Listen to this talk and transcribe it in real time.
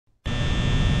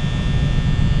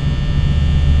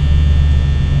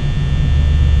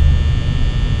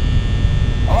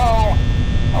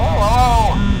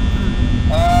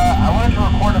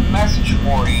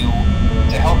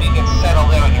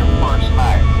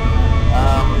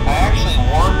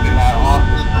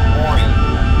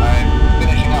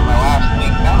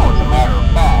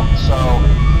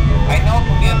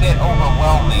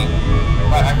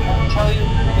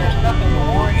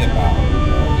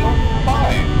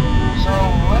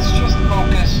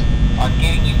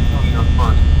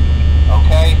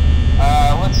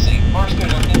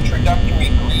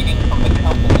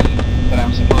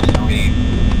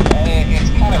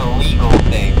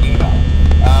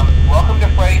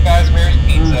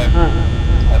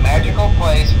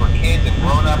place for kids and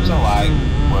grown-ups alike,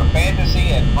 where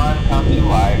fantasy and fun come to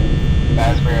life.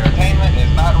 Fazbear Entertainment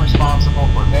is not responsible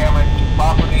for damage to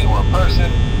property or person.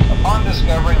 Upon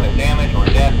discovering that damage or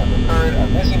death have occurred, a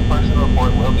missing person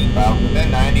report will be filed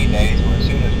within 90 days or as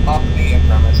soon as property and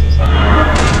premises have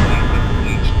been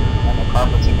bleached and the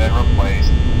carpets have been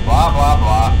replaced. Blah, blah,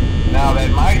 blah. Now,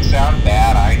 that might sound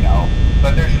bad, I know,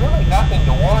 but there's really nothing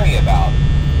to worry about.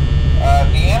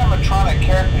 The animatronic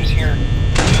characters here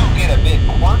do get a bit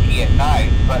quirky at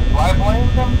night, but do I blame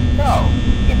them? No.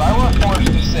 If I were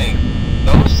forced to sing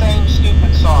those same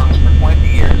stupid songs for 20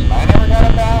 years and I never got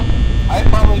a bath, I'd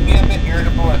probably be a bit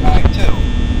irritable at night too.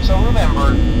 So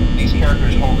remember, these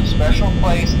characters hold a special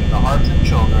place in the hearts of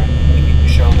children, and we need to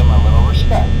show them a little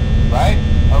respect, right?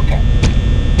 Okay.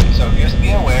 So just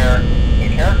be aware, the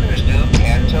characters do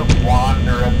tend to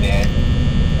wander a bit.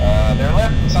 They're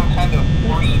left in some kind of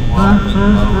free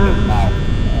roaming mode at night.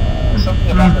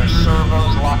 Something about their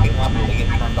servos locking up when they get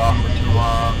turned off for too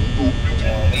long.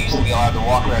 They used to be allowed to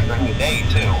walk around during the day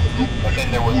too, but then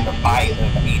there was the bite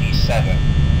of 87.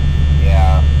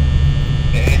 Yeah.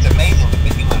 It's amazing that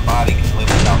the human body can live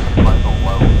without